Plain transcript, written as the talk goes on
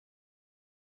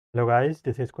Hello guys,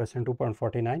 this is question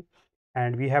 2.49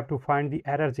 and we have to find the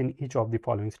errors in each of the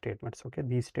following statements. Okay,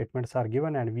 these statements are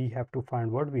given and we have to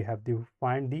find what we have to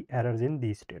find the errors in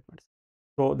these statements.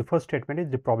 So the first statement is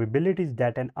the probabilities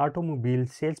that an automobile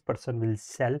salesperson will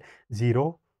sell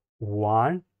 0,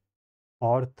 1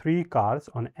 or 3 cars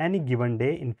on any given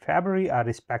day in February are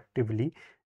respectively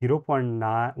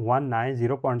 0.19,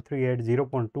 0.38,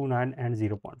 0.29 and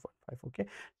 0.15. Okay,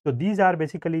 so these are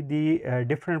basically the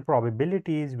different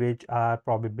probabilities, which are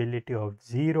probability of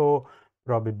 0,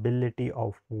 probability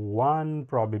of 1,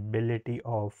 probability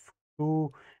of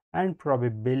 2 and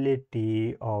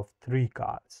probability of 3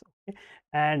 cars. Okay,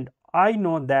 and I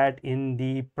know that in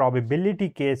the probability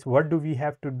case, what do we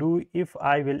have to do? If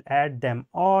I will add them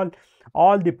all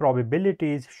the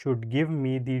probabilities should give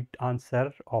me the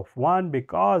answer of 1,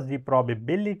 because the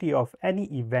probability of any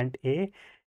event A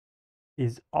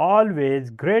is always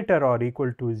greater or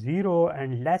equal to 0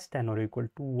 and less than or equal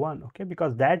to 1. Okay,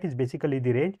 because that is basically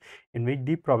the range in which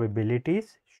the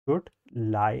probabilities should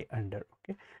lie under.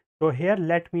 Okay, so here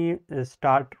let me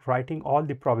start writing all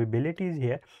the probabilities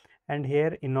here, and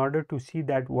here in order to see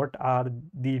that what are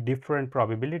the different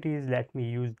probabilities, let me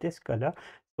use this color.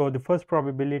 So the first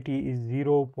probability is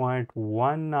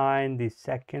 0.19, the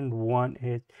second one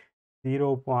is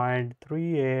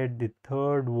 0.38, the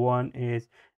third one is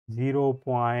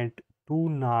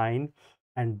 0.29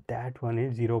 and that one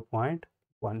is 0.15.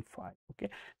 Okay,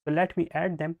 so let me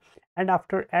add them, and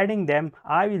after adding them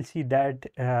I will see that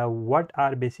what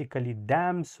are basically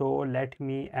them. So let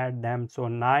me add them. So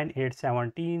 9, 8,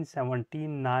 17,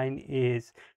 17, 9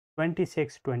 is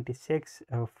 26, 26,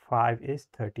 5 is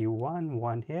 31,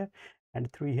 1 here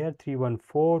and 3 here, 3, 1,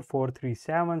 4, 4, 3,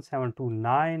 7, 7, 2,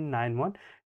 9, 9, 1,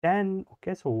 10.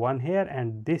 Okay, so 1 here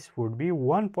and this would be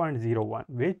 1.01,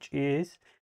 which is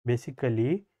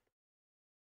basically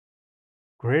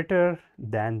greater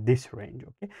than this range.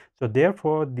 Okay, so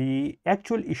therefore the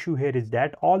actual issue here is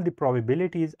that all the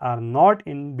probabilities are not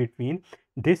in between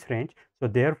this range. So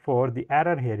therefore the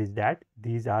error here is that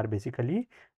these are basically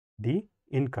the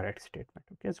incorrect statement.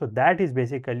 Okay, so that is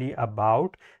basically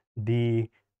about the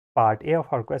part A of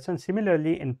our question.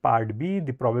 Similarly, in part B,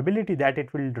 the probability that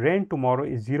it will rain tomorrow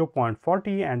is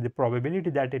 0.40 and the probability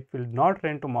that it will not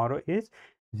rain tomorrow is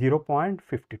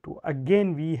 0.52.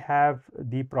 Again, we have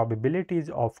the probabilities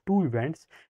of two events.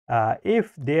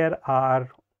 If there are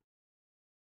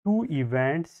two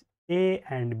events A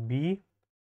and B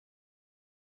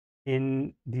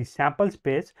in the sample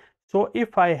space, so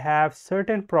if I have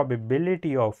certain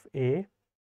probability of A,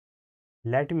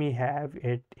 let me have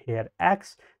it here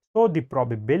x, so the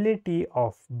probability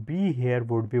of B here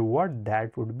would be what?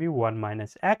 That would be 1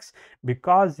 minus x,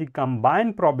 because the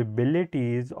combined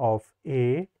probabilities of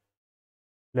A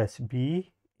plus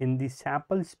B in the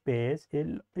sample space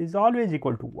is always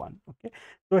equal to 1. Okay,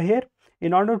 so here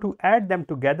in order to add them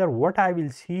together, what I will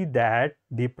see that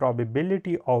the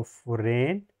probability of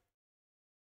rain,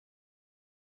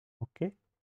 okay,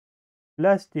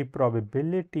 plus the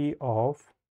probability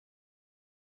of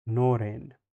no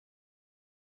rain,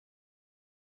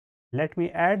 let me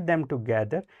add them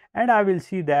together and I will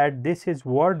see that this is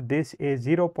what? This is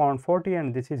 0.40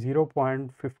 and this is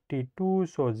 0.52,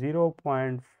 so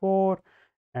 0.4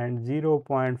 and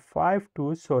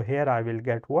 0.52. so here I will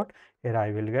get what? Here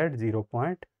I will get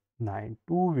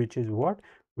 0.92, which is what?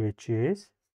 Which is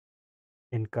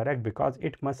incorrect, because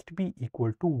it must be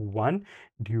equal to 1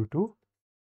 due to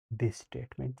this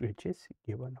statement which is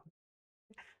given.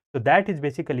 So that is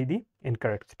basically the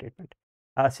incorrect statement.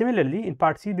 Similarly, in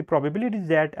part C, the probabilities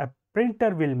that a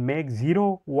printer will make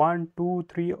 0, 1, 2,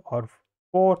 3 or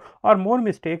 4 or more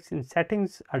mistakes in setting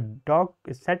a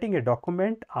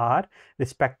document are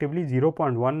respectively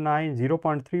 0.19,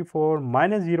 0.34,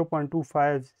 minus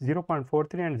 0.25,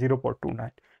 0.43 and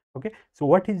 0.29. Okay, so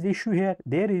what is the issue here?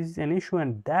 There is an issue,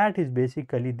 and that is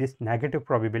basically this negative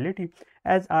probability.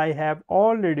 As I have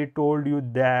already told you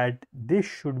that this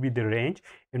should be the range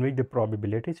in which the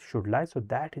probabilities should lie. So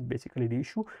that is basically the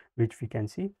issue which we can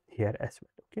see here as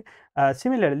well. Okay,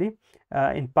 similarly,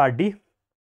 in part D,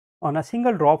 on a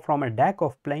single draw from a deck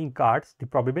of playing cards, the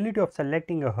probability of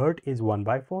selecting a hurt is 1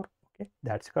 by 4. Okay,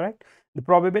 that's correct. The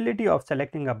probability of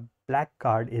selecting a black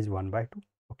card is 1 by 2.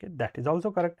 Okay, that is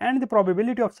also correct. And the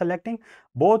probability of selecting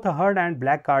both a hurt and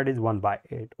black card is 1 by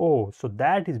 8. Oh, so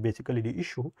that is basically the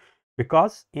issue,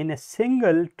 because in a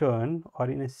single turn or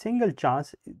in a single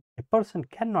chance, a person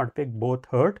cannot pick both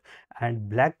hurt and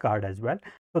black card as well.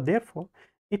 So therefore,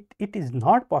 it is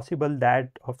not possible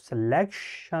that of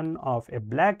selection of a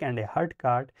black and a hurt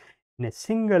card in a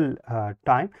single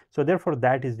time. So therefore,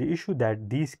 that is the issue, that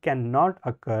these cannot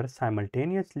occur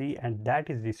simultaneously, and that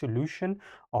is the solution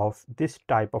of this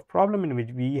type of problem, in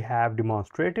which we have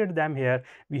demonstrated them here.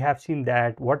 We have seen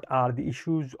that what are the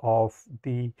issues of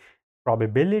the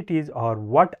probabilities, or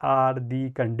what are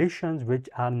the conditions which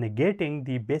are negating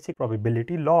the basic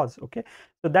probability laws. Okay,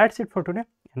 so that's it for today,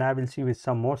 and I will see you with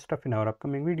some more stuff in our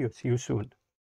upcoming video. See you soon.